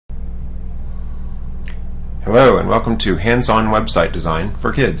Hello and welcome to Hands-On Website Design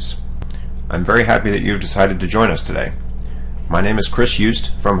for Kids. I'm very happy that you've decided to join us today. My name is Chris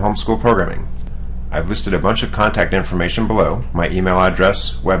Hust from Homeschool Programming. I've listed a bunch of contact information below, my email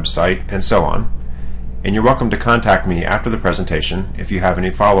address, website, and so on, and you're welcome to contact me after the presentation if you have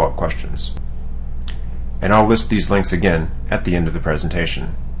any follow-up questions. And I'll list these links again at the end of the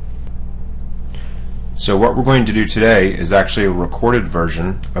presentation. So what we're going to do today is actually a recorded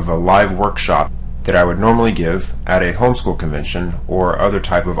version of a live workshop that I would normally give at a homeschool convention or other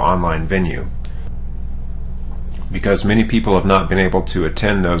type of online venue. Because many people have not been able to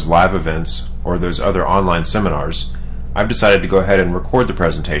attend those live events or those other online seminars, I've decided to go ahead and record the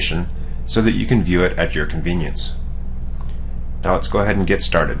presentation so that you can view it at your convenience. Now let's go ahead and get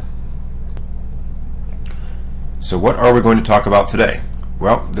started. So what are we going to talk about today?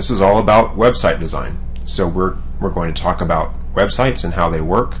 Well, this is all about website design. So we're going to talk about websites and how they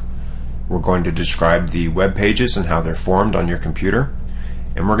work. We're going to describe the web pages and how they're formed on your computer.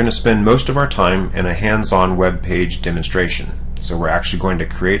 And we're going to spend most of our time in a hands-on web page demonstration. So we're actually going to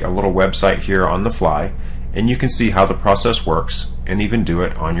create a little website here on the fly, and you can see how the process works and even do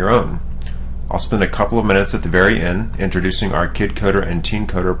it on your own. I'll spend a couple of minutes at the very end introducing our Kid Coder and Teen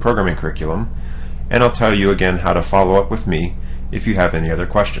Coder programming curriculum, and I'll tell you again how to follow up with me if you have any other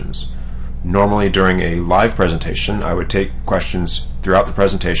questions. Normally during a live presentation I would take questions throughout the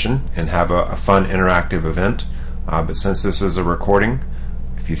presentation and have a fun interactive event, but since this is a recording,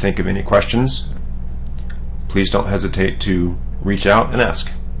 if you think of any questions, please don't hesitate to reach out and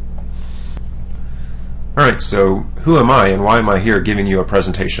ask. Alright, so who am I and why am I here giving you a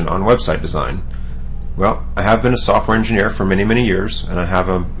presentation on website design? Well, I have been a software engineer for many years, and I have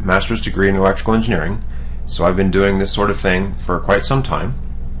a master's degree in electrical engineering, so I've been doing this sort of thing for quite some time.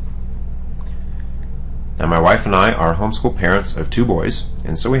 Now my wife and I are homeschool parents of 2 boys,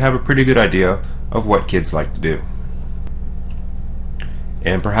 and so we have a pretty good idea of what kids like to do.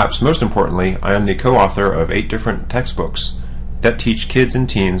 And perhaps most importantly, I am the co-author of 8 different textbooks that teach kids and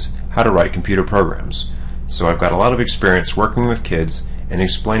teens how to write computer programs. So I've got a lot of experience working with kids and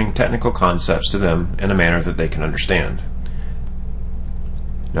explaining technical concepts to them in a manner that they can understand.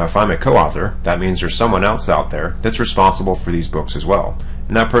 Now if I'm a co-author, that means there's someone else out there that's responsible for these books as well.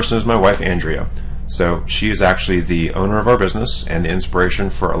 And that person is my wife, Andrea. So she is actually the owner of our business and the inspiration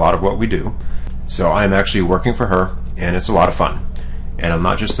for a lot of what we do. So I'm actually working for her, and it's a lot of fun. And I'm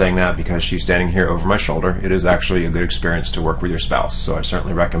not just saying that because she's standing here over my shoulder. It is actually a good experience to work with your spouse, so I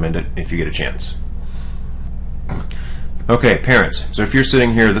certainly recommend it if you get a chance. Okay, parents, so if you're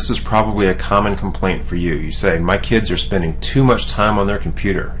sitting here, this is probably a common complaint for you. You say, my kids are spending too much time on their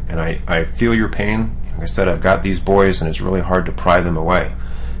computer, and I feel your pain. Like I said, I've got these boys and it's really hard to pry them away.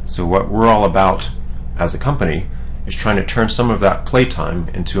 So what we're all about as a company is trying to turn some of that playtime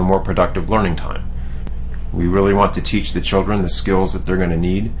into a more productive learning time. We really want to teach the children the skills that they're going to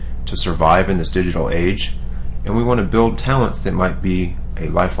need to survive in this digital age, and we want to build talents that might be a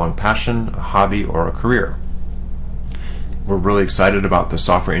lifelong passion, a hobby, or a career. We're really excited about the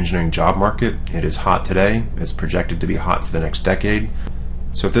software engineering job market. It is hot today. It's projected to be hot for the next decade.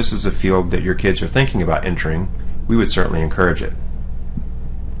 So if this is a field that your kids are thinking about entering, we would certainly encourage it.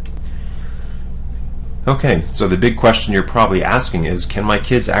 Okay, so the big question you're probably asking is, can my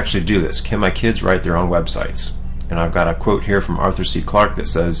kids actually do this? Can my kids write their own websites? And I've got a quote here from Arthur C. Clarke that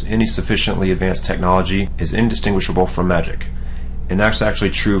says, any sufficiently advanced technology is indistinguishable from magic. And that's actually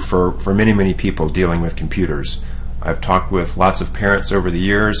true for many people dealing with computers. I've talked with lots of parents over the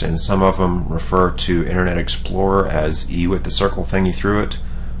years, and some of them refer to Internet Explorer as E with the circle thingy through it,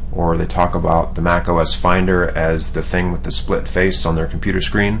 or they talk about the Mac OS Finder as the thing with the split face on their computer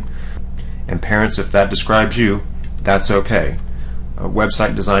screen. And parents, if that describes you, that's okay.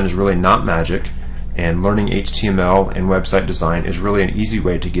 Website design is really not magic, and learning HTML and website design is really an easy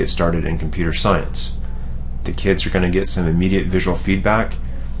way to get started in computer science. The kids are going to get some immediate visual feedback,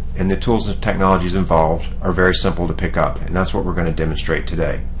 and the tools and technologies involved are very simple to pick up, and that's what we're going to demonstrate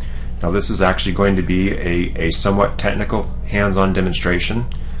today. Now this is actually going to be a somewhat technical hands-on demonstration.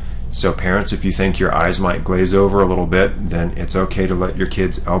 So parents, if you think your eyes might glaze over a little bit, then it's okay to let your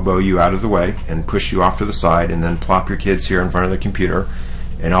kids elbow you out of the way and push you off to the side, and then plop your kids here in front of the computer,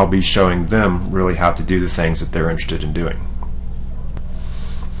 and I'll be showing them really how to do the things that they're interested in doing.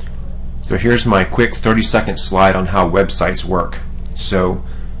 So here's my quick 30-second slide on how websites work. So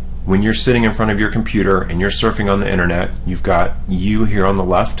when you're sitting in front of your computer and you're surfing on the internet, you've got you here on the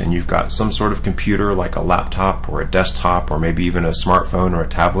left, and you've got some sort of computer like a laptop or a desktop or maybe even a smartphone or a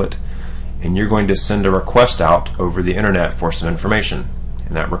tablet, and you're going to send a request out over the internet for some information.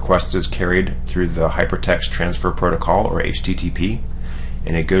 And that request is carried through the Hypertext Transfer Protocol, or HTTP,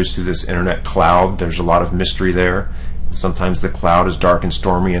 and it goes through this internet cloud. There's a lot of mystery there. Sometimes the cloud is dark and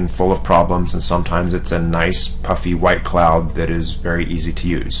stormy and full of problems, and sometimes it's a nice puffy white cloud that is very easy to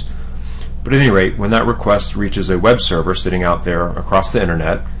use. But at any rate, when that request reaches a web server sitting out there across the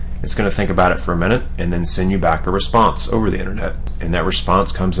internet, it's going to think about it for a minute and then send you back a response over the internet. And that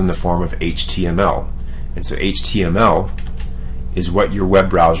response comes in the form of HTML. And so HTML is what your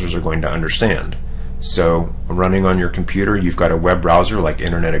web browsers are going to understand. So running on your computer, you've got a web browser like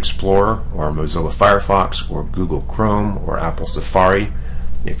Internet Explorer or Mozilla Firefox or Google Chrome or Apple Safari.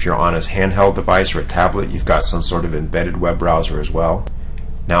 If you're on a handheld device or a tablet, you've got some sort of embedded web browser as well.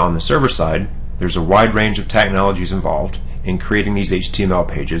 Now on the server side, there's a wide range of technologies involved in creating these HTML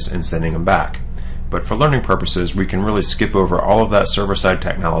pages and sending them back. But for learning purposes, we can really skip over all of that server-side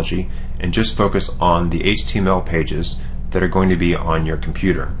technology and just focus on the HTML pages that are going to be on your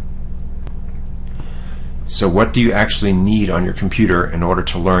computer. So what do you actually need on your computer in order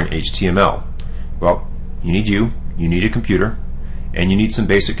to learn HTML? Well, you need a computer, and you need some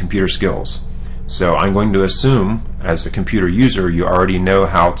basic computer skills. So I'm going to assume, as a computer user, you already know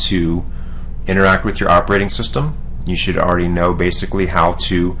how to interact with your operating system. You should already know basically how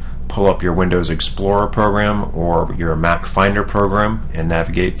to pull up your Windows Explorer program or your Mac Finder program and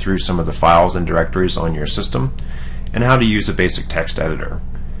navigate through some of the files and directories on your system, and how to use a basic text editor.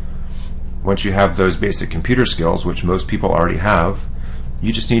 Once you have those basic computer skills, which most people already have,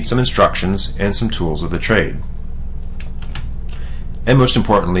 you just need some instructions and some tools of the trade. And most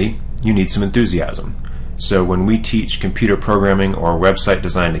importantly, you need some enthusiasm. So when we teach computer programming or website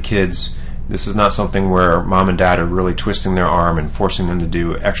design to kids, this is not something where mom and dad are really twisting their arm and forcing them to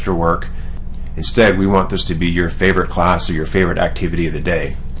do extra work. Instead, we want this to be your favorite class or your favorite activity of the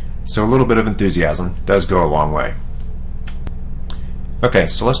day. So a little bit of enthusiasm does go a long way. Okay,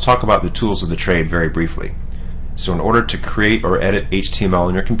 so let's talk about the tools of the trade very briefly. So in order to create or edit HTML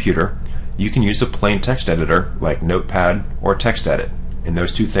on your computer, you can use a plain text editor like Notepad or TextEdit, and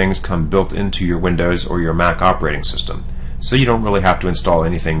those two things come built into your Windows or your Mac operating system, so you don't really have to install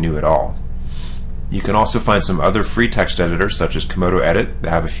anything new at all. You can also find some other free text editors such as Komodo Edit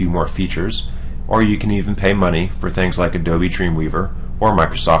that have a few more features, or you can even pay money for things like Adobe Dreamweaver or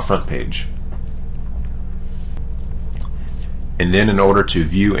Microsoft FrontPage. And then in order to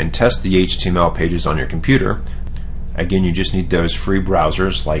view and test the HTML pages on your computer, again, you just need those free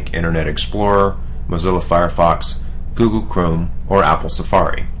browsers like Internet Explorer, Mozilla Firefox, Google Chrome, or Apple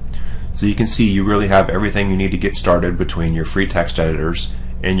Safari. So you can see you really have everything you need to get started between your free text editors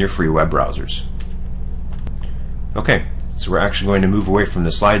and your free web browsers. Okay, so we're actually going to move away from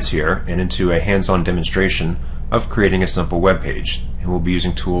the slides here and into a hands-on demonstration of creating a simple web page. And we'll be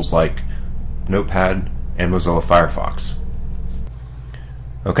using tools like Notepad and Mozilla Firefox.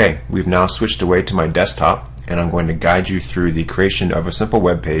 Okay, we've now switched away to my desktop, and I'm going to guide you through the creation of a simple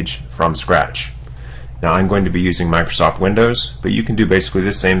web page from scratch. Now I'm going to be using Microsoft Windows, but you can do basically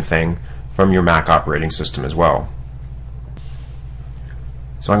the same thing from your Mac operating system as well.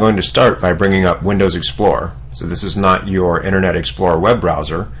 So I'm going to start by bringing up Windows Explorer. So this is not your Internet Explorer web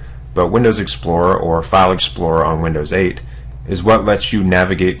browser, but Windows Explorer or File Explorer on Windows 8 is what lets you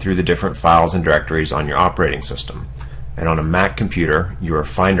navigate through the different files and directories on your operating system. And on a Mac computer, your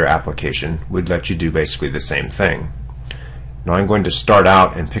Finder application would let you do basically the same thing. Now I'm going to start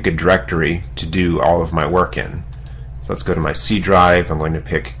out and pick a directory to do all of my work in. So let's go to my C drive. I'm going to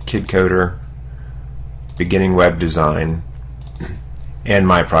pick KidCoder, Beginning Web Design, and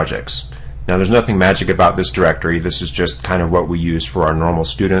My Projects. Now there's nothing magic about this directory. This is just kind of what we use for our normal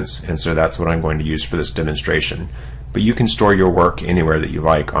students, and so that's what I'm going to use for this demonstration. But you can store your work anywhere that you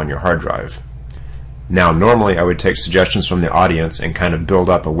like on your hard drive. Now normally I would take suggestions from the audience and kind of build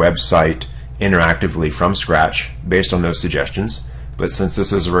up a website interactively from scratch based on those suggestions, but since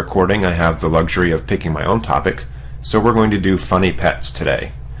this is a recording, I have the luxury of picking my own topic, so we're going to do funny pets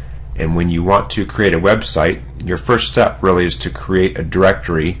today. And when you want to create a website, your first step really is to create a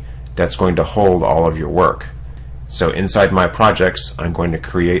directory that's going to hold all of your work. So inside My Projects, I'm going to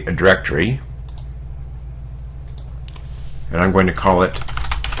create a directory, and I'm going to call it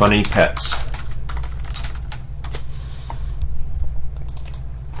Funny Pets.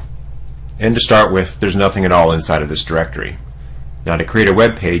 And to start with, there's nothing at all inside of this directory. Now to create a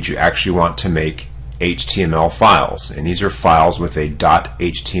web page, you actually want to make HTML files, and these are files with a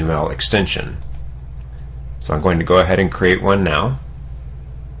 .html extension. So I'm going to go ahead and create one now,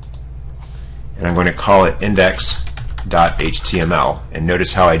 and I'm going to call it index.html, and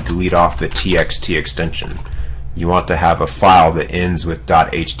notice how I delete off the txt extension. You want to have a file that ends with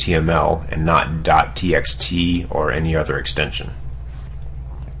 .html and not .txt or any other extension.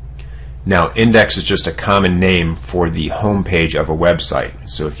 Now, index is just a common name for the home page of a website.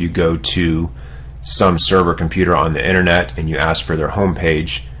 So if you go to some server computer on the internet and you ask for their home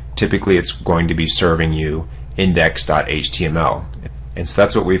page, typically it's going to be serving you index.html. And so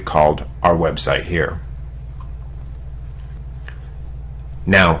that's what we've called our website here.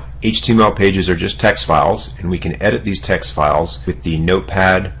 Now, HTML pages are just text files, and we can edit these text files with the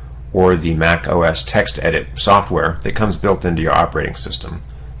Notepad or the Mac OS text edit software that comes built into your operating system.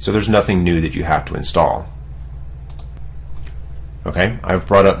 So there's nothing new that you have to install. Okay, I've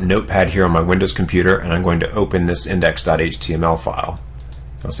brought up Notepad here on my Windows computer, and I'm going to open this index.html file.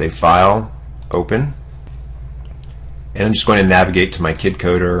 I'll say File, Open, and I'm just going to navigate to my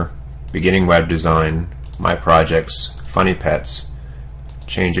KidCoder, Beginning Web Design, My Projects, Funny Pets,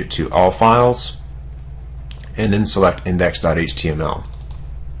 change it to All Files, and then select index.html.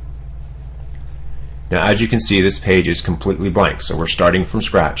 Now, as you can see, this page is completely blank, so we're starting from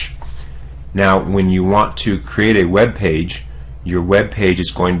scratch. Now, when you want to create a web page, your web page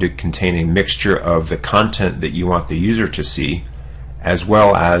is going to contain a mixture of the content that you want the user to see, as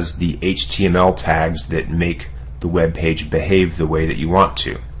well as the HTML tags that make the web page behave the way that you want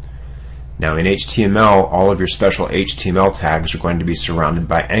to. Now, in HTML, all of your special HTML tags are going to be surrounded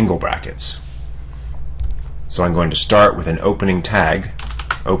by angle brackets. So I'm going to start with an opening tag,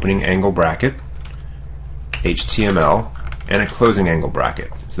 opening angle bracket, HTML, and a closing angle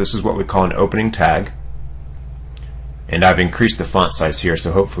bracket. So this is what we call an opening tag, and I've increased the font size here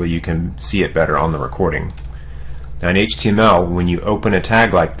so hopefully you can see it better on the recording. Now, in HTML, when you open a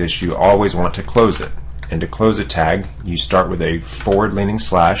tag like this, you always want to close it. And to close a tag, you start with a forward-leaning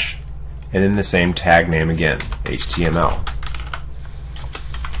slash and then the same tag name again, HTML.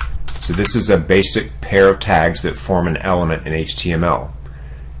 So this is a basic pair of tags that form an element in HTML.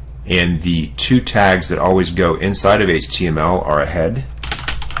 And the two tags that always go inside of HTML are a head,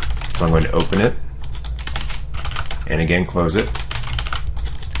 so I'm going to open it, and again close it,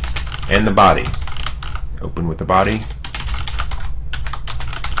 and the body. Open with the body,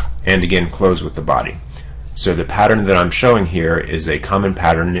 and again close with the body. So the pattern that I'm showing here is a common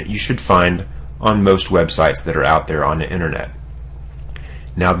pattern that you should find on most websites that are out there on the internet.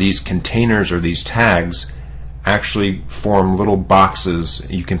 Now, these containers or these tags actually form little boxes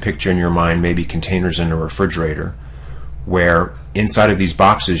you can picture in your mind, maybe containers in a refrigerator, where inside of these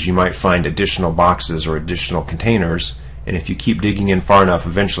boxes you might find additional boxes or additional containers, and if you keep digging in far enough,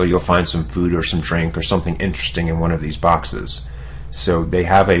 eventually you'll find some food or some drink or something interesting in one of these boxes. So they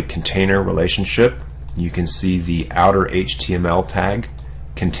have a container relationship. You can see the outer HTML tag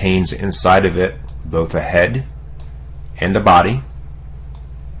contains inside of it both a head and a body.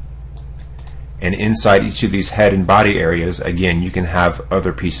 And inside each of these head and body areas, again, you can have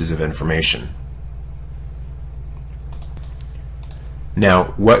other pieces of information. Now,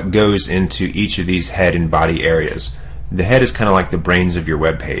 what goes into each of these head and body areas? The head is kind of like the brains of your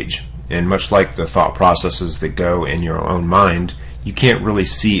web page, and much like the thought processes that go in your own mind, you can't really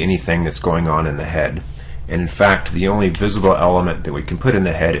see anything that's going on in the head. And in fact, the only visible element that we can put in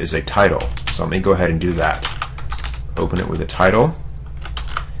the head is a title. So let me go ahead and do that. Open it with a title,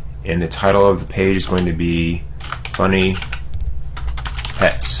 and the title of the page is going to be Funny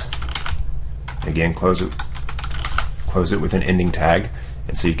Pets. Again, close it with an ending tag,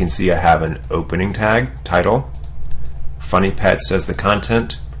 and so you can see I have an opening tag, title, Funny Pets as the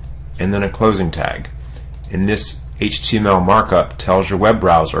content, and then a closing tag. And this HTML markup tells your web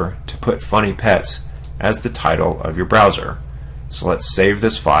browser to put Funny Pets as the title of your browser. So let's save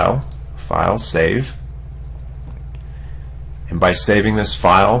this file. File, save. And by saving this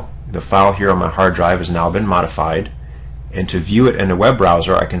file, the file here on my hard drive has now been modified, and to view it in a web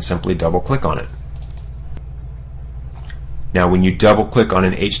browser I can simply double click on it. Now, when you double click on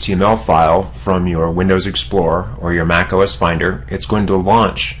an HTML file from your Windows Explorer or your Mac OS Finder, it's going to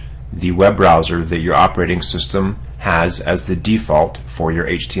launch the web browser that your operating system has as the default for your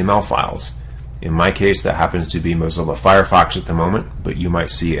HTML files. In my case, that happens to be Mozilla Firefox at the moment, but you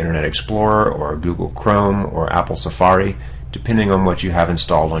might see Internet Explorer or Google Chrome or Apple Safari, depending on what you have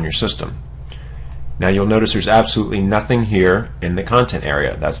installed on your system. Now, you'll notice there's absolutely nothing here in the content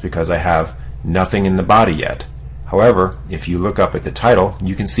area. That's because I have nothing in the body yet. However, if you look up at the title,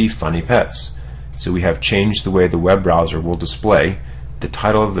 you can see Funny Pets. So we have changed the way the web browser will display the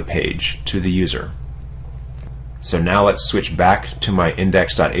title of the page to the user. So now let's switch back to my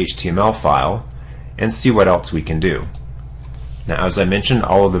index.html file and see what else we can do. Now, as I mentioned,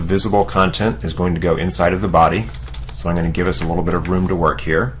 all of the visible content is going to go inside of the body, so I'm going to give us a little bit of room to work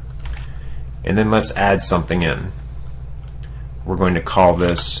here. And then let's add something in. We're going to call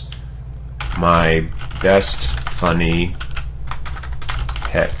this My Best Funny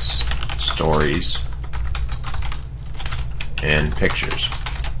Pets stories, and pictures.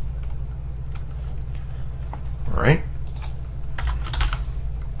 Alright.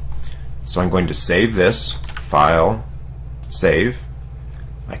 So I'm going to save this, File, Save.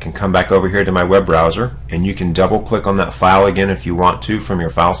 I can come back over here to my web browser, and you can double click on that file again if you want to from your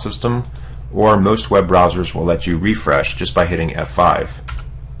file system, or most web browsers will let you refresh just by hitting F5.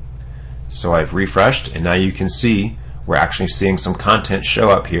 So I've refreshed, and now you can see we're actually seeing some content show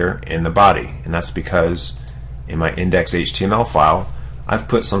up here in the body, and that's because in my index.html file I've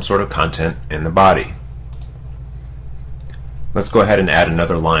put some sort of content in the body. Let's go ahead and add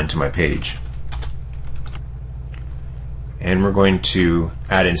another line to my page. And we're going to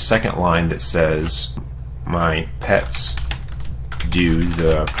add a second line that says, my pets do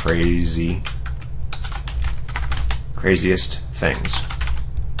the craziest things.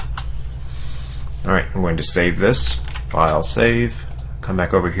 Alright, I'm going to save this, File, Save, come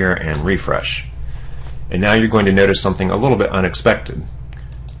back over here and refresh. And now you're going to notice something a little bit unexpected.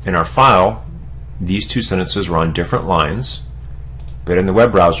 In our file, these two sentences were on different lines, but in the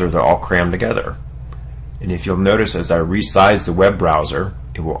web browser they're all crammed together. And if you'll notice, as I resize the web browser,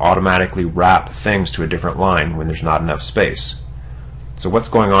 it will automatically wrap things to a different line when there's not enough space. So what's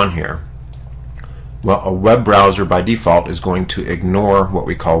going on here? Well, a web browser by default is going to ignore what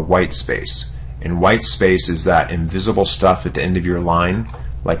we call white space. And white space is that invisible stuff at the end of your line,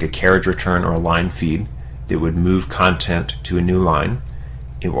 like a carriage return or a line feed, that would move content to a new line.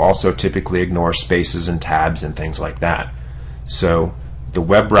 It will also typically ignore spaces and tabs and things like that. So the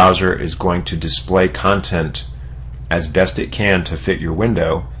web browser is going to display content as best it can to fit your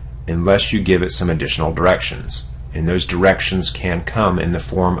window unless you give it some additional directions. And those directions can come in the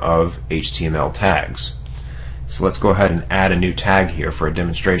form of HTML tags. So let's go ahead and add a new tag here for a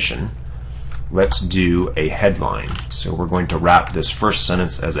demonstration. Let's do a headline. So we're going to wrap this first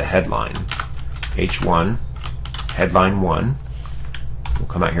sentence as a headline. H1, headline 1. We'll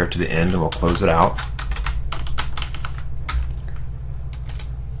come out here to the end and we'll close it out.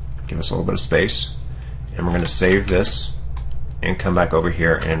 Give us a little bit of space, and we're going to save this and come back over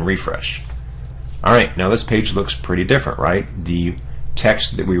here and refresh. Alright, now this page looks pretty different, right? The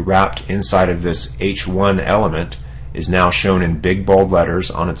text that we wrapped inside of this H1 element is now shown in big bold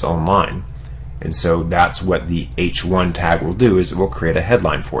letters on its own line. And so that's what the H1 tag will do, is it will create a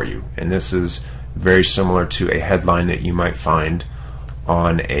headline for you. And this is very similar to a headline that you might find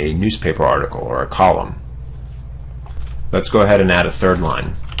on a newspaper article or a column. Let's go ahead and add a third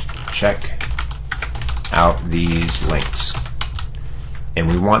line. Check out these links.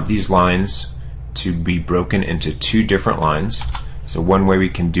 And we want these lines to be broken into two different lines. So one way we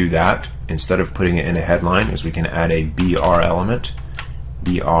can do that, instead of putting it in a headline, is we can add a BR element.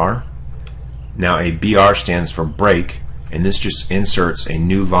 BR. Now a BR stands for break, and this just inserts a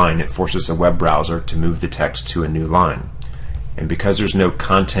new line. It forces the web browser to move the text to a new line. And because there's no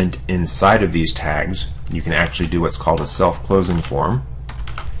content inside of these tags, you can actually do what's called a self-closing form.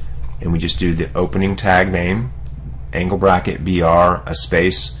 And we just do the opening tag name, angle bracket, BR, a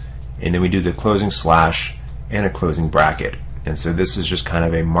space, and then we do the closing slash and a closing bracket. And so this is just kind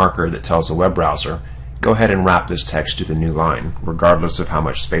of a marker that tells the web browser, go ahead and wrap this text to the new line, regardless of how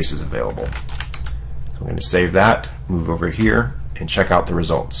much space is available. So I'm going to save that, move over here, and check out the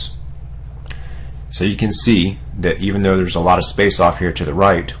results. So you can see that even though there's a lot of space off here to the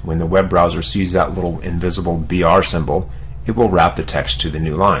right, when the web browser sees that little invisible BR symbol, it will wrap the text to the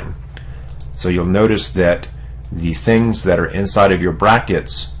new line. So you'll notice that the things that are inside of your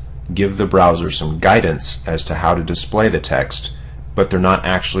brackets give the browser some guidance as to how to display the text, but they're not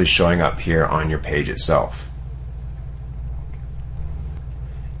actually showing up here on your page itself.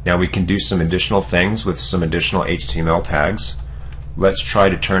 Now we can do some additional things with some additional HTML tags. Let's try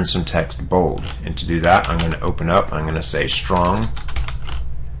to turn some text bold. And to do that, I'm going to open up, I'm going to say strong,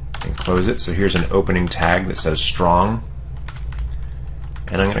 and close it. So here's an opening tag that says strong.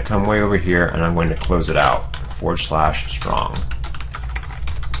 And I'm going to come way over here and I'm going to close it out, /strong.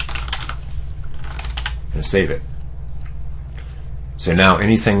 And save it. So now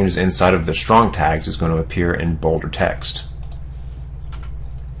anything that is inside of the strong tags is going to appear in bolder text.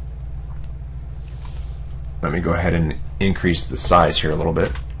 Let me go ahead and increase the size here a little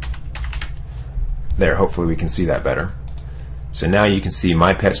bit. There, hopefully we can see that better. So now you can see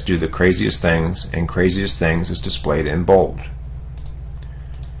my pets do the craziest things, and craziest things is displayed in bold.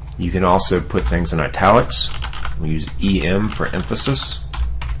 You can also put things in italics. We use EM for emphasis.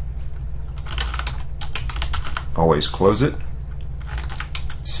 Always close it.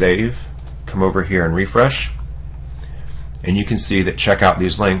 Save. Come over here and refresh. And you can see that check out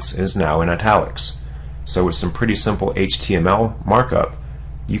these links is now in italics. So with some pretty simple HTML markup,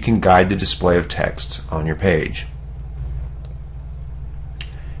 you can guide the display of text on your page.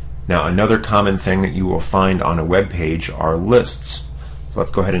 Now, another common thing that you will find on a web page are lists. So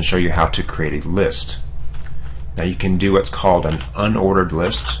let's go ahead and show you how to create a list. Now, you can do what's called an unordered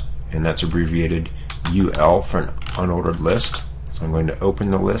list, and that's abbreviated UL for an unordered list. So I'm going to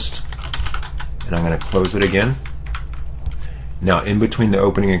open the list, and I'm going to close it again. Now, in between the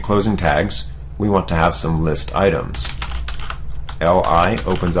opening and closing tags, we want to have some list items. LI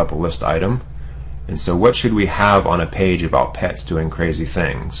opens up a list item. And so what should we have on a page about pets doing crazy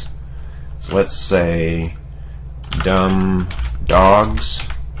things? So let's say dumb dogs,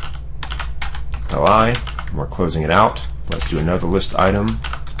 LI, and we're closing it out. Let's do another list item,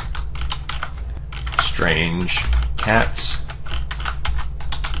 strange cats,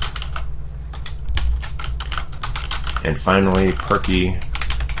 and finally perky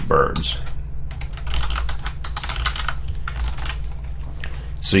birds.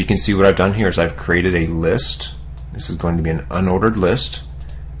 So you can see what I've done here is I've created a list. This is going to be an unordered list,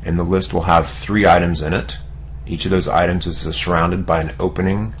 and the list will have 3 items in it. Each of those items is surrounded by an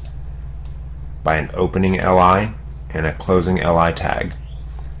opening LI and a closing LI tag.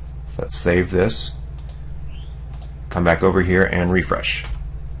 So let's save this, come back over here and refresh.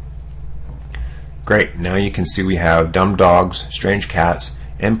 Great, now you can see we have dumb dogs, strange cats,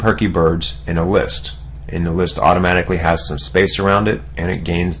 and perky birds in a list. And the list automatically has some space around it, and it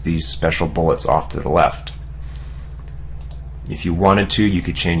gains these special bullets off to the left. If you wanted to, you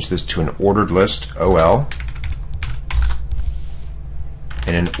could change this to an ordered list, OL.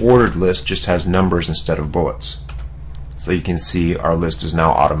 And an ordered list just has numbers instead of bullets. So you can see our list is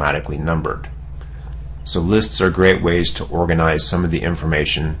now automatically numbered. So lists are great ways to organize some of the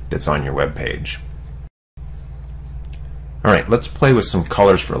information that's on your web page. Alright, let's play with some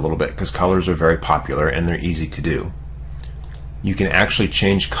colors for a little bit, because colors are very popular and they're easy to do. You can actually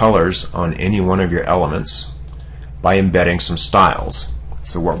change colors on any one of your elements by embedding some styles.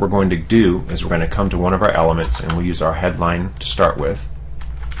 So what we're going to do is we're going to come to one of our elements, and we'll use our headline to start with,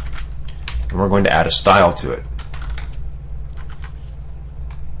 and we're going to add a style to it.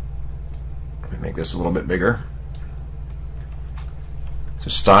 Let me make this a little bit bigger. So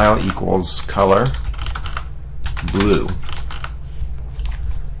style equals color blue.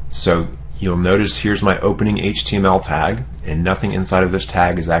 So you'll notice here's my opening HTML tag, and nothing inside of this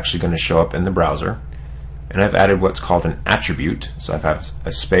tag is actually going to show up in the browser. And I've added what's called an attribute. So I've had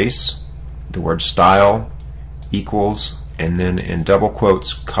a space, the word style equals, and then in double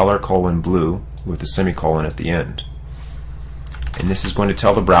quotes color : blue with a semicolon at the end. And this is going to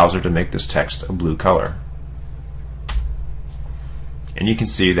tell the browser to make this text a blue color. And you can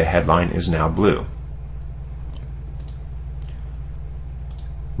see the headline is now blue.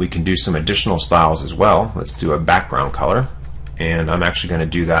 We can do some additional styles as well. Let's do a background color, and I'm actually going to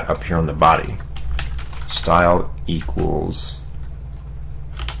do that up here on the body. Style equals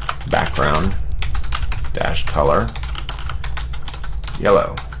background dash color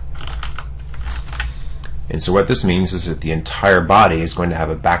yellow. And so what this means is that the entire body is going to have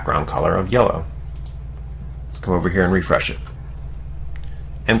a background color of yellow. Let's come over here and refresh it.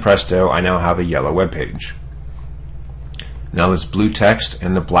 And presto, I now have a yellow web page. Now this blue text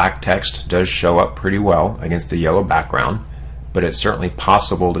and the black text does show up pretty well against the yellow background, but it's certainly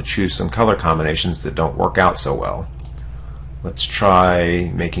possible to choose some color combinations that don't work out so well. Let's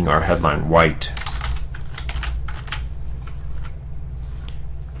try making our headline white.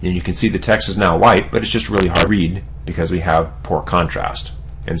 And you can see the text is now white, but it's just really hard to read because we have poor contrast.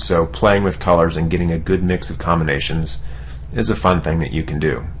 And so playing with colors and getting a good mix of combinations is a fun thing that you can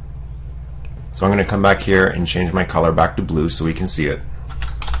do. So I'm going to come back here and change my color back to blue so we can see it.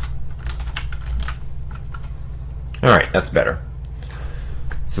 Alright, that's better.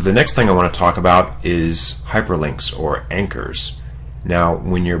 So the next thing I want to talk about is hyperlinks or anchors. Now,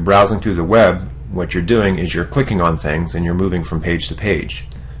 when you're browsing through the web, what you're doing is you're clicking on things and you're moving from page to page.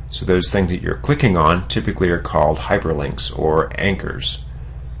 So those things that you're clicking on typically are called hyperlinks or anchors.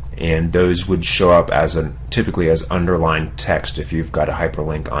 And those would show up as typically as underlined text if you've got a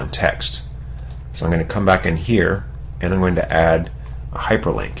hyperlink on text. So I'm going to come back in here and I'm going to add a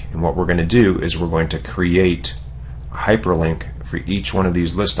hyperlink. And what we're going to do is we're going to create a hyperlink for each one of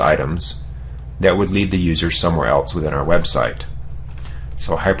these list items that would lead the user somewhere else within our website.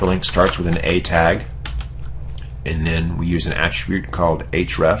 So a hyperlink starts with an A tag, and then we use an attribute called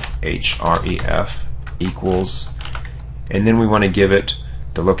href, href equals, and then we want to give it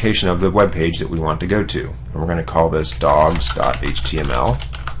the location of the web page that we want to go to. And we're going to call this dogs.html.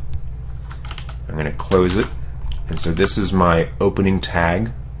 I'm going to close it, and so this is my opening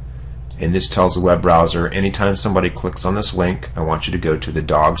tag, And this tells the web browser, anytime somebody clicks on this link, I want you to go to the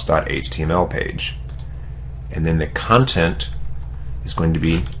dogs.html page. And then the content is going to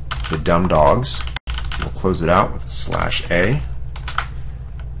be the dumb dogs. We'll close it out with a /a.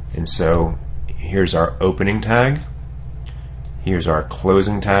 And so here's our opening tag, here's our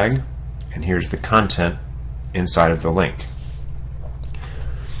closing tag, and here's the content inside of the link.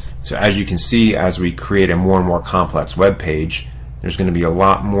 So as you can see, as we create a more and more complex web page, there's going to be a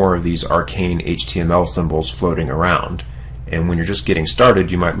lot more of these arcane HTML symbols floating around. And when you're just getting started,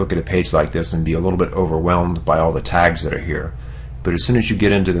 you might look at a page like this and be a little bit overwhelmed by all the tags that are here. But as soon as you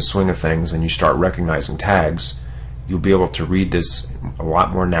get into the swing of things and you start recognizing tags, you'll be able to read this a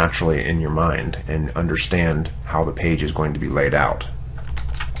lot more naturally in your mind and understand how the page is going to be laid out.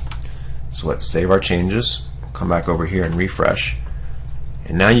 So let's save our changes, come back over here and refresh.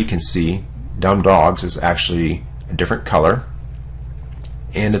 And now you can see Dumb Dogs is actually a different color,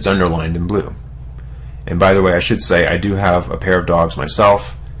 and it's underlined in blue. And by the way, I should say I do have a pair of dogs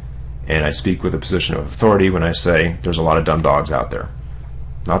myself, and I speak with a position of authority when I say there's a lot of dumb dogs out there.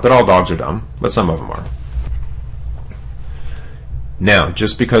 Not that all dogs are dumb, but some of them are. Now,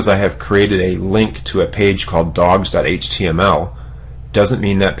 just because I have created a link to a page called dogs.html doesn't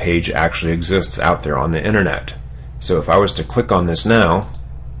mean that page actually exists out there on the internet. So if I was to click on this now,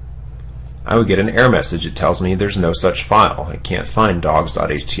 I would get an error message. It tells me there's no such file. I can't find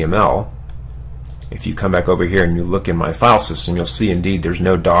dogs.html. If you come back over here and you look in my file system, you'll see indeed there's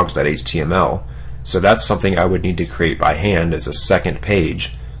no dogs.html. So that's something I would need to create by hand as a second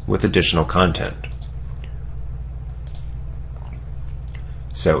page with additional content.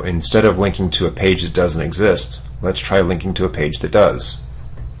 So instead of linking to a page that doesn't exist, let's try linking to a page that does.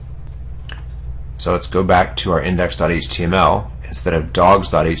 So let's go back to our index.html. Instead of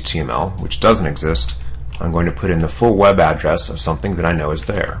dogs.html, which doesn't exist, I'm going to put in the full web address of something that I know is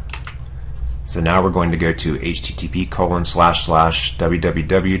there. So now we're going to go to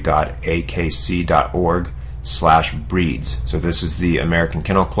http://www.akc.org/breeds. So this is the American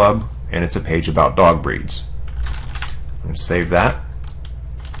Kennel Club, and it's a page about dog breeds. I'm going to save that.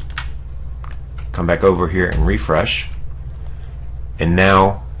 Come back over here and refresh. And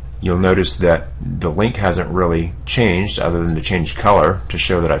now you'll notice that the link hasn't really changed other than to change color to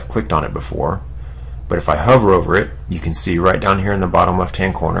show that I've clicked on it before. But if I hover over it, you can see right down here in the bottom left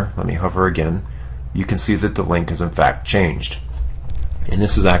hand corner, let me hover again, you can see that the link has in fact changed. And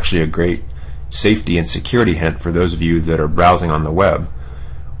this is actually a great safety and security hint for those of you that are browsing on the web.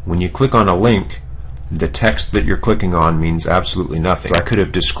 When you click on a link, the text that you're clicking on means absolutely nothing. So I could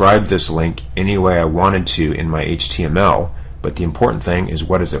have described this link any way I wanted to in my HTML, but the important thing is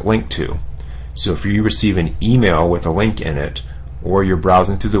what is it linked to. So if you receive an email with a link in it, or you're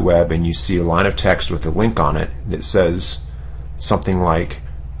browsing through the web and you see a line of text with a link on it that says something like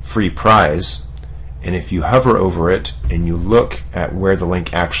free prize, and if you hover over it and you look at where the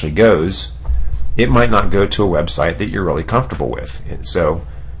link actually goes, it might not go to a website that you're really comfortable with. And so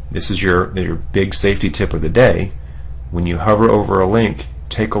this is your big safety tip of the day. When you hover over a link,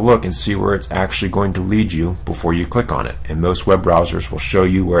 take a look and see where it's actually going to lead you before you click on it. And most web browsers will show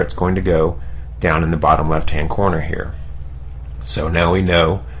you where it's going to go down in the bottom left hand corner here. So now we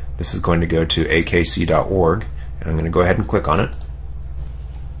know this is going to go to akc.org, and I'm going to go ahead and click on it.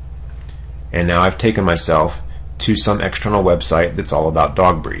 And now I've taken myself to some external website that's all about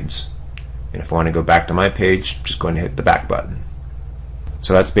dog breeds. And if I want to go back to my page, I'm just going to hit the back button.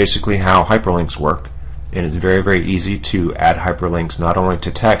 So that's basically how hyperlinks work. And it's very, very easy to add hyperlinks not only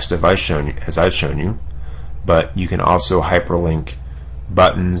to text as I've shown you, but you can also hyperlink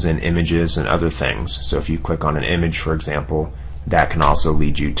buttons and images and other things. So if you click on an image, for example, that can also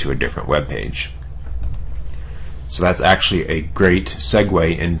lead you to a different web page. So that's actually a great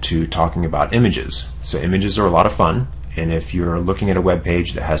segue into talking about images. So images are a lot of fun, and if you're looking at a web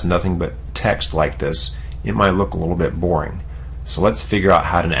page that has nothing but text like this, it might look a little bit boring. So let's figure out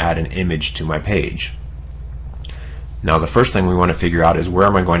how to add an image to my page. Now the first thing we want to figure out is where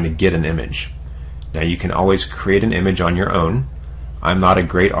am I going to get an image. Now you can always create an image on your own. I'm not a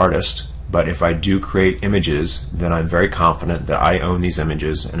great artist, but if I do create images, then I'm very confident that I own these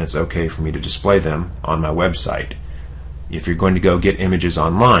images and it's okay for me to display them on my website. If you're going to go get images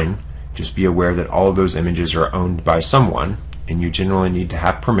online, just be aware that all of those images are owned by someone, and you generally need to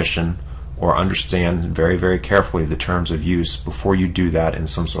have permission or understand very, very carefully the terms of use before you do that in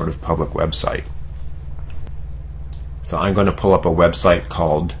some sort of public website. So I'm going to pull up a website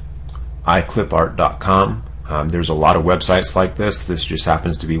called iClipArt.com. There's a lot of websites like this. This just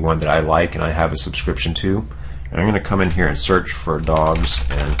happens to be one that I like and I have a subscription to. And I'm going to come in here and search for dogs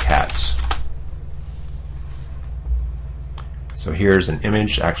and cats. So here's an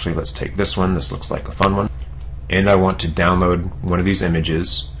image. Actually, let's take this one. This looks like a fun one. And I want to download one of these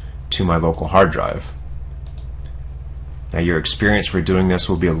images to my local hard drive. Now your experience for doing this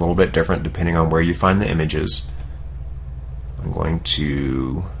will be a little bit different depending on where you find the images. I'm going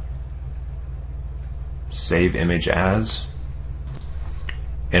to save image as,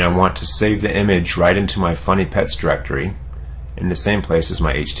 and I want to save the image right into my Funny Pets directory in the same place as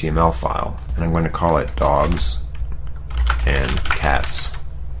my HTML file, and I'm going to call it dogs and cats,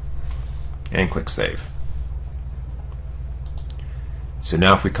 and click save. So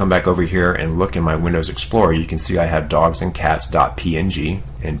now if we come back over here and look in my Windows Explorer, you can see I have dogsandcats.png,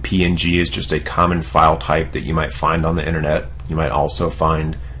 and PNG is just a common file type that you might find on the internet. You might also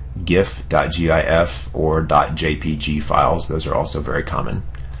find GIF.gif or .jpg files. Those are also very common.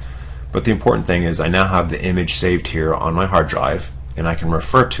 But the important thing is I now have the image saved here on my hard drive, and I can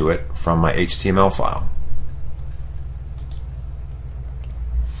refer to it from my HTML file.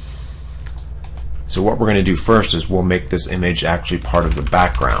 So what we're going to do first is we'll make this image actually part of the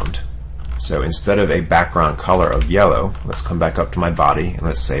background. So instead of a background color of yellow, let's come back up to my body and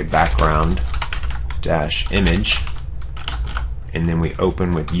let's say background-image, and then we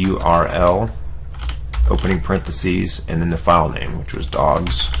open with URL, opening parentheses, and then the file name, which was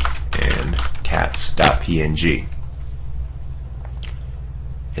dogs and cats.png.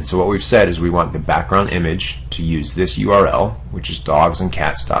 And so what we've said is we want the background image to use this URL, which is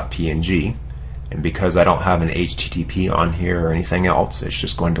dogsandcats.png. And because I don't have an HTTP on here or anything else, it's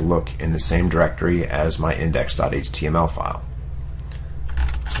just going to look in the same directory as my index.html file.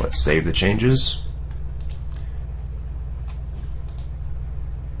 So let's save the changes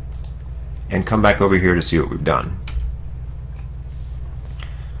and come back over here to see what we've done.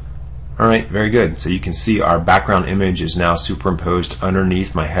 Alright, very good. So you can see our background image is now superimposed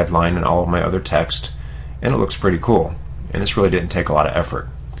underneath my headline and all of my other text, and it looks pretty cool. And this really didn't take a lot of effort.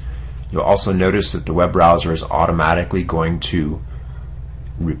 You'll also notice that the web browser is automatically going to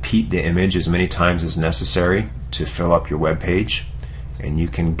repeat the image as many times as necessary to fill up your web page, and you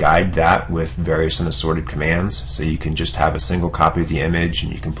can guide that with various and assorted commands. So you can just have a single copy of the image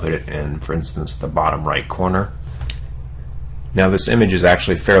and you can put it in, for instance, the bottom right corner. Now this image is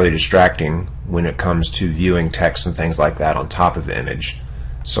actually fairly distracting when it comes to viewing text and things like that on top of the image.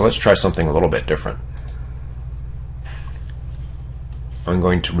 So let's try something a little bit different. I'm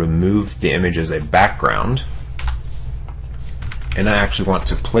going to remove the image as a background, and I actually want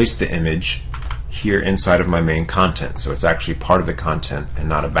to place the image here inside of my main content, so it's actually part of the content and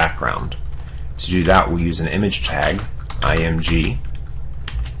not a background. To do that, we'll use an image tag, img,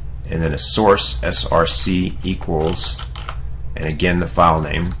 and then a source, src equals, and again the file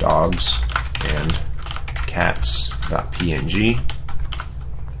name, dogs and cats.png.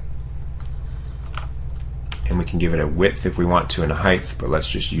 And we can give it a width if we want to and a height, but let's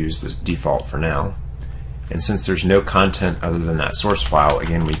just use this default for now. And since there's no content other than that source file,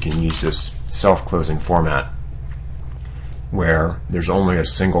 again we can use this self-closing format where there's only a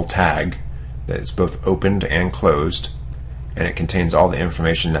single tag that is both opened and closed, and it contains all the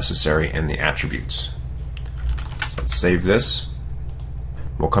information necessary and the attributes. So let's save this.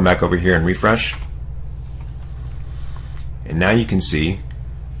 We'll come back over here and refresh, and now you can see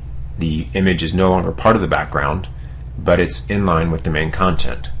the image is no longer part of the background, but it's in line with the main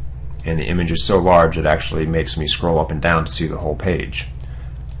content. And the image is so large it actually makes me scroll up and down to see the whole page.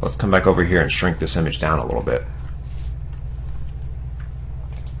 Let's come back over here and shrink this image down a little bit.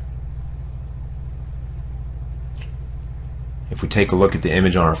 If we take a look at the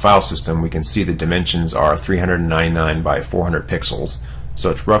image on our file system, we can see the dimensions are 399 by 400 pixels,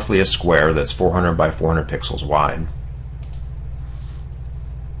 so it's roughly a square that's 400 by 400 pixels wide.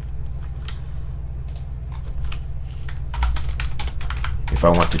 If I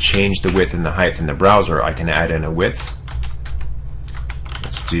want to change the width and the height in the browser, I can add in a width.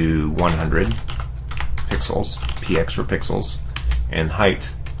 Let's do 100 pixels, px for pixels, and height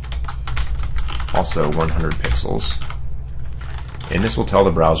also 100 pixels. And this will tell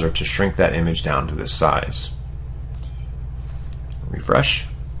the browser to shrink that image down to this size. Refresh.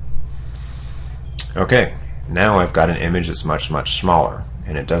 Okay, now I've got an image that's much smaller,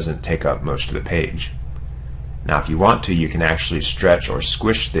 and it doesn't take up most of the page. Now if you want to, you can actually stretch or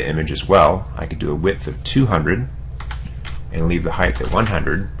squish the image as well. I could do a width of 200 and leave the height at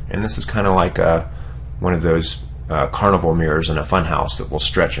 100, and this is kind of like one of those carnival mirrors in a fun house that will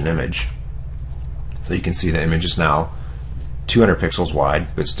stretch an image. So you can see the image is now 200 pixels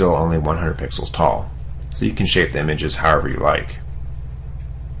wide, but still only 100 pixels tall. So you can shape the images however you like.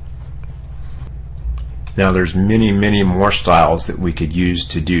 Now there's many more styles that we could use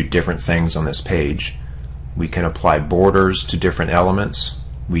to do different things on this page. We can apply borders to different elements.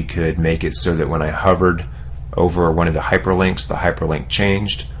 We could make it so that when I hovered over one of the hyperlink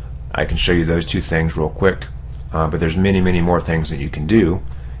changed. I can show you those two things real quick, but there's many more things that you can do.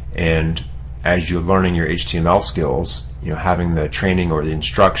 And as you're learning your HTML skills, having the training or the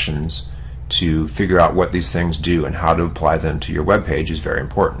instructions to figure out what these things do and how to apply them to your web page is very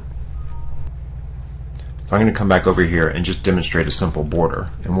important. So I'm going to come back over here and just demonstrate a simple border,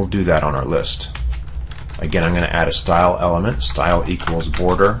 and we'll do that on our list. Again, I'm going to add a style element, style equals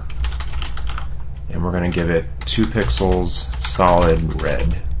border, and we're going to give it 2 pixels solid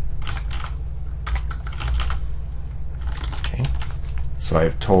red. Okay. So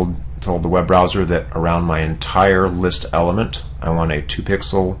I've told the web browser that around my entire list element I want a 2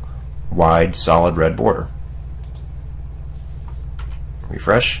 pixel wide solid red border.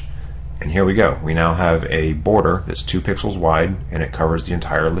 Refresh, and here we go. We now have a border that's 2 pixels wide and it covers the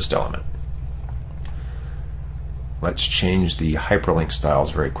entire list element. Let's change the hyperlink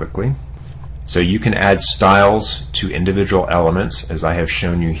styles very quickly. So you can add styles to individual elements, as I have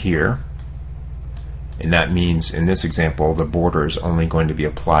shown you here, and that means in this example the border is only going to be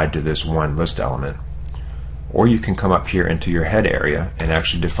applied to this one list element. Or you can come up here into your head area and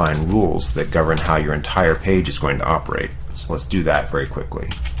actually define rules that govern how your entire page is going to operate. So let's do that very quickly.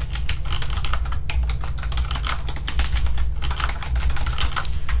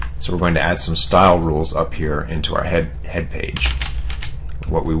 So we're going to add some style rules up here into our head page.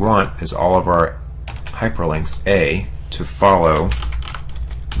 What we want is all of our hyperlinks to follow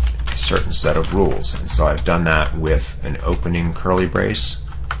a certain set of rules. And so I've done that with an opening curly brace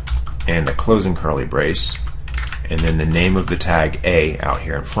and a closing curly brace, and then the name of the tag A out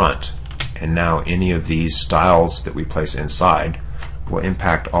here in front. And now any of these styles that we place inside will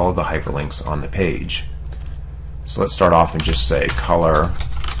impact all of the hyperlinks on the page. So let's start off and just say color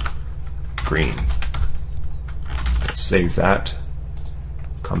green. Let's save that.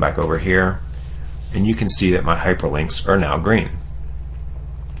 Come back over here, and you can see that my hyperlinks are now green.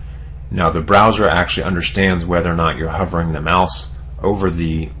 Now the browser actually understands whether or not you're hovering the mouse over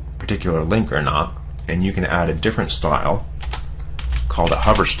the particular link or not, and you can add a different style called a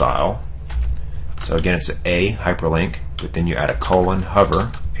hover style. So again, it's a hyperlink, but then you add a colon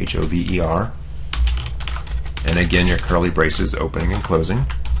hover, H-O-V-E-R, and again your curly braces opening and closing,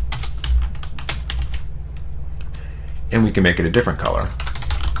 and we can make it a different color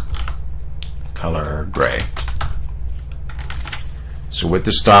gray. So what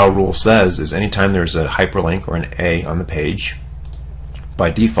this style rule says is anytime there's a hyperlink or an A on the page, by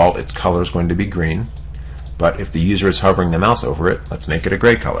default its color is going to be green, but if the user is hovering the mouse over it, let's make it a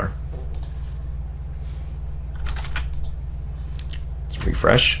gray color. Let's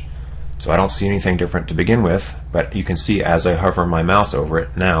refresh. So I don't see anything different to begin with, but you can see as I hover my mouse over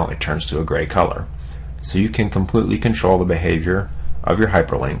it, now it turns to a gray color. So you can completely control the behavior of your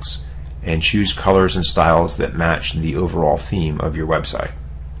hyperlinks and choose colors and styles that match the overall theme of your website.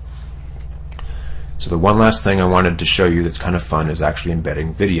 So the one last thing I wanted to show you that's kind of fun is actually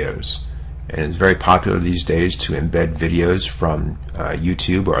embedding videos. And it's very popular these days to embed videos from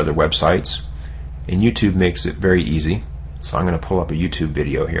YouTube or other websites. And YouTube makes it very easy. So I'm going to pull up a YouTube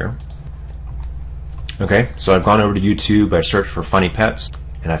video here. Okay, so I've gone over to YouTube, I searched for funny pets,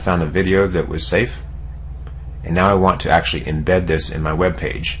 and I found a video that was safe. And now I want to actually embed this in my web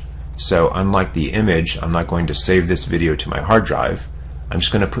page. So unlike the image, I'm not going to save this video to my hard drive. I'm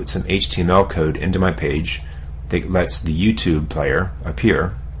just going to put some HTML code into my page that lets the YouTube player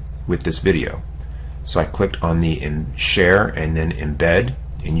appear with this video. So I clicked on the share and then embed,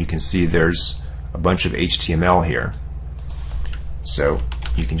 and you can see there's a bunch of HTML here. So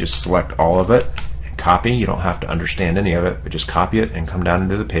you can just select all of it and copy. You don't have to understand any of it, but just copy it and come down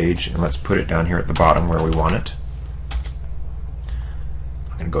into the page, and let's put it down here at the bottom where we want it.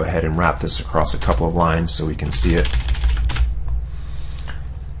 I'm going to go ahead and wrap this across a couple of lines so we can see it.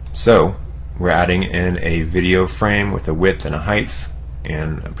 So we're adding in a video frame with a width and a height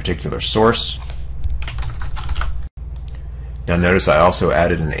and a particular source. Now notice I also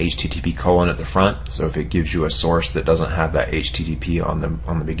added an HTTP colon at the front, so if it gives you a source that doesn't have that HTTP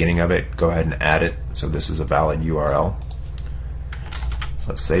on the beginning of it, go ahead and add it so this is a valid URL. So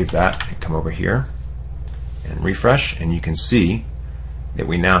let's save that and come over here and refresh, and you can see that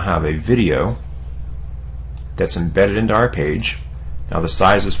we now have a video that's embedded into our page. Now the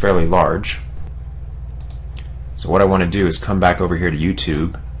size is fairly large, so what I want to do is come back over here to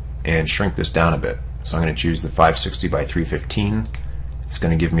YouTube and shrink this down a bit. So I'm going to choose the 560 by 315. It's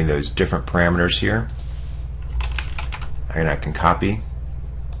going to give me those different parameters here, and I can copy,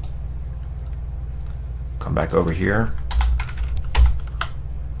 come back over here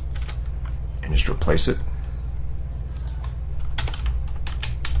and just replace it.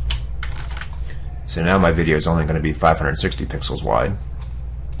 So now my video is only going to be 560 pixels wide.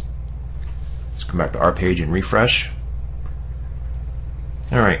 Let's come back to our page and refresh.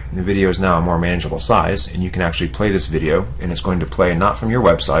 Alright, the video is now a more manageable size, and you can actually play this video, and it's going to play not from your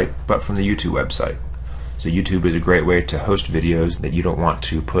website, but from the YouTube website. So YouTube is a great way to host videos that you don't want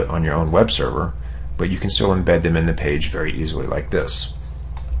to put on your own web server, but you can still embed them in the page very easily like this.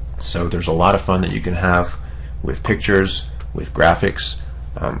 So there's a lot of fun that you can have with pictures, with graphics.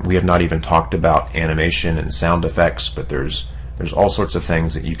 We have not even talked about animation and sound effects, but there's all sorts of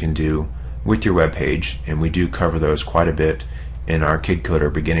things that you can do with your web page, and we do cover those quite a bit in our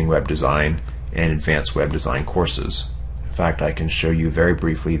KidCoder Beginning Web Design and Advanced Web Design courses. In fact, I can show you very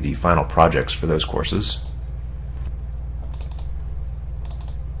briefly the final projects for those courses.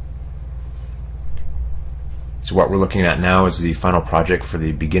 So what we're looking at now is the final project for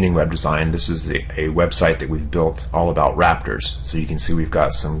the Beginning Web Design. This is a website that we've built all about raptors. So you can see we've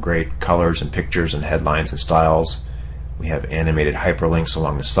got some great colors and pictures and headlines and styles. We have animated hyperlinks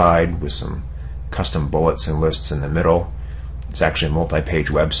along the side with some custom bullets and lists in the middle. It's actually a multi-page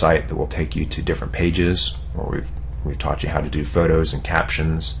website that will take you to different pages where we've taught you how to do photos and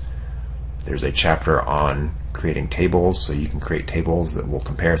captions. There's a chapter on creating tables, so you can create tables that will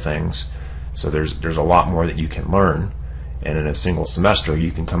compare things. So there's a lot more that you can learn, and in a single semester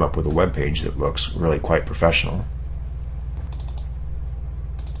you can come up with a web page that looks really quite professional.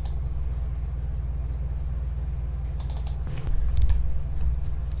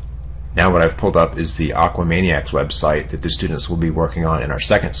 Now what I've pulled up is the Aquamaniacs website that the students will be working on in our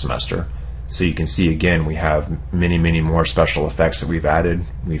second semester. So you can see again we have many more special effects that we've added.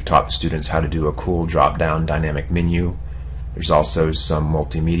 We've taught the students how to do a cool drop-down dynamic menu. There's also some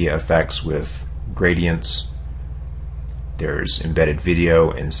multimedia effects with gradients. There's embedded video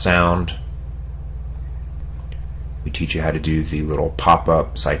and sound. We teach you how to do the little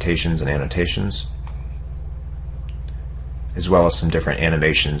pop-up citations and annotations, as well as some different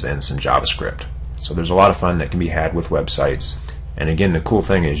animations and some JavaScript. So there's a lot of fun that can be had with websites. And again, the cool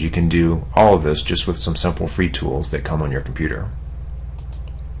thing is you can do all of this just with some simple free tools that come on your computer.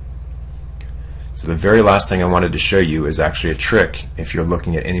 So the very last thing I wanted to show you is actually a trick if you're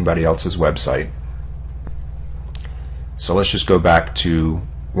looking at anybody else's website. So let's just go back to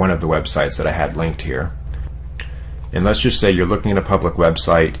one of the websites that I had linked here. And let's just say you're looking at a public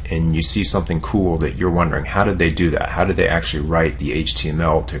website and you see something cool that you're wondering, how did they do that? How did they actually write the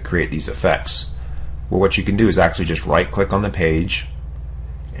HTML to create these effects? Well, what you can do is actually just right-click on the page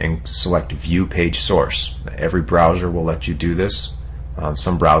and select View Page Source. Every browser will let you do this.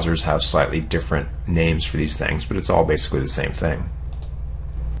 Some browsers have slightly different names for these things, but it's all basically the same thing.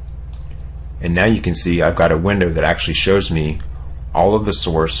 And now you can see I've got a window that actually shows me all of the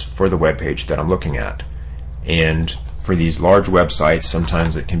source for the web page that I'm looking at. And for these large websites,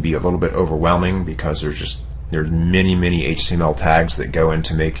 sometimes it can be a little bit overwhelming because there's many HTML tags that go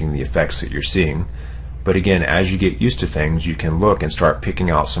into making the effects that you're seeing. But again, as you get used to things, you can look and start picking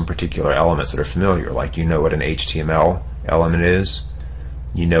out some particular elements that are familiar, like you know what an HTML element is.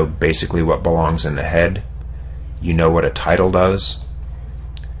 You know basically what belongs in the head. You know what a title does.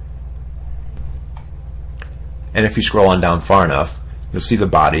 And if you scroll on down far enough, you'll see the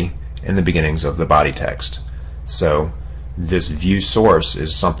body and the beginnings of the body text. So this view source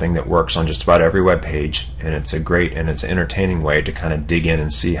is something that works on just about every web page, and it's a great and it's an entertaining way to kind of dig in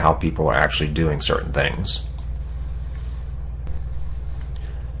and see how people are actually doing certain things.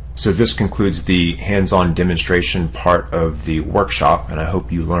 So this concludes the hands-on demonstration part of the workshop, and I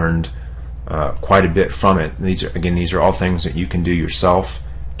hope you learned quite a bit from it. These are all things that you can do yourself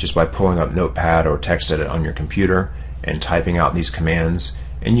just by pulling up Notepad or TextEdit on your computer and typing out these commands,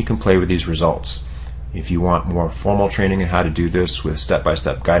 and you can play with these results. If you want more formal training on how to do this with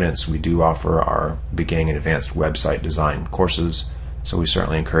step-by-step guidance, we do offer our beginning and advanced website design courses, so we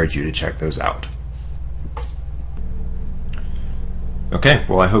certainly encourage you to check those out. Okay,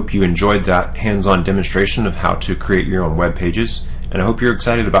 well I hope you enjoyed that hands-on demonstration of how to create your own web pages, and I hope you're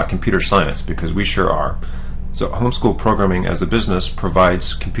excited about computer science, because we sure are. So Homeschool Programming as a business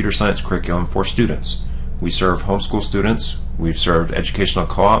provides computer science curriculum for students. We serve homeschool students, we've served educational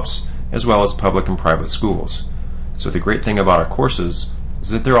co-ops, as well as public and private schools. So the great thing about our courses is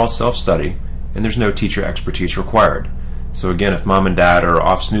that they're all self-study and there's no teacher expertise required. So again, if mom and dad are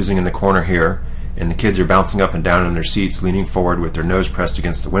off snoozing in the corner here and the kids are bouncing up and down in their seats leaning forward with their nose pressed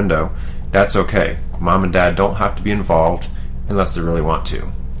against the window, that's okay. Mom and dad don't have to be involved unless they really want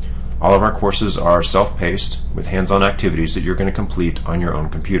to. All of our courses are self-paced with hands-on activities that you're going to complete on your own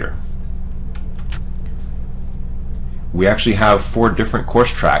computer. We actually have 4 different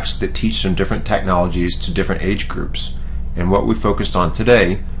course tracks that teach some different technologies to different age groups. And what we focused on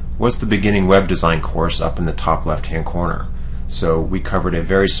today was the beginning web design course up in the top left-hand corner. So we covered a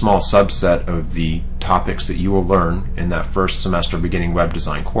very small subset of the topics that you will learn in that first semester beginning web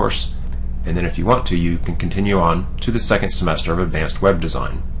design course, and then if you want to, you can continue on to the second semester of advanced web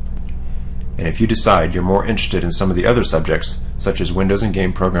design. And if you decide you're more interested in some of the other subjects, such as Windows and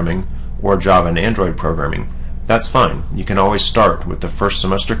game programming or Java and Android programming, that's fine. You can always start with the first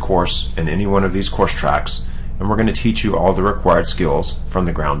semester course in any one of these course tracks, and we're going to teach you all the required skills from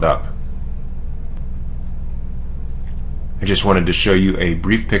the ground up. I just wanted to show you a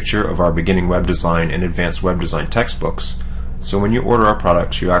brief picture of our beginning web design and advanced web design textbooks. So when you order our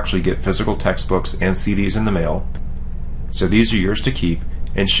products, you actually get physical textbooks and CDs in the mail. So these are yours to keep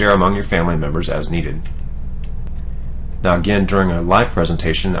and share among your family members as needed. Now again, during a live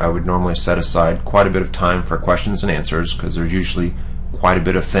presentation, I would normally set aside quite a bit of time for questions and answers, because there's usually quite a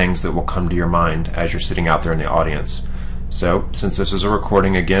bit of things that will come to your mind as you're sitting out there in the audience. So since this is a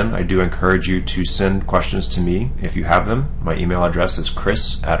recording, again, I do encourage you to send questions to me if you have them. My email address is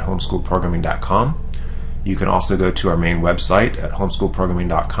chris@homeschoolprogramming.com. You can also go to our main website at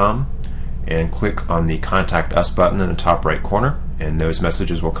homeschoolprogramming.com and click on the Contact Us button in the top right corner, and those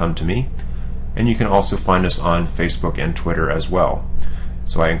messages will come to me. And you can also find us on Facebook and Twitter as well.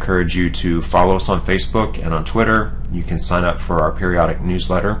 So I encourage you to follow us on Facebook and on Twitter. You can sign up for our periodic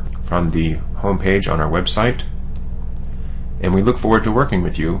newsletter from the homepage on our website. And we look forward to working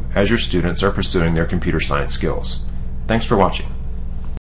with you as your students are pursuing their computer science skills. Thanks for watching.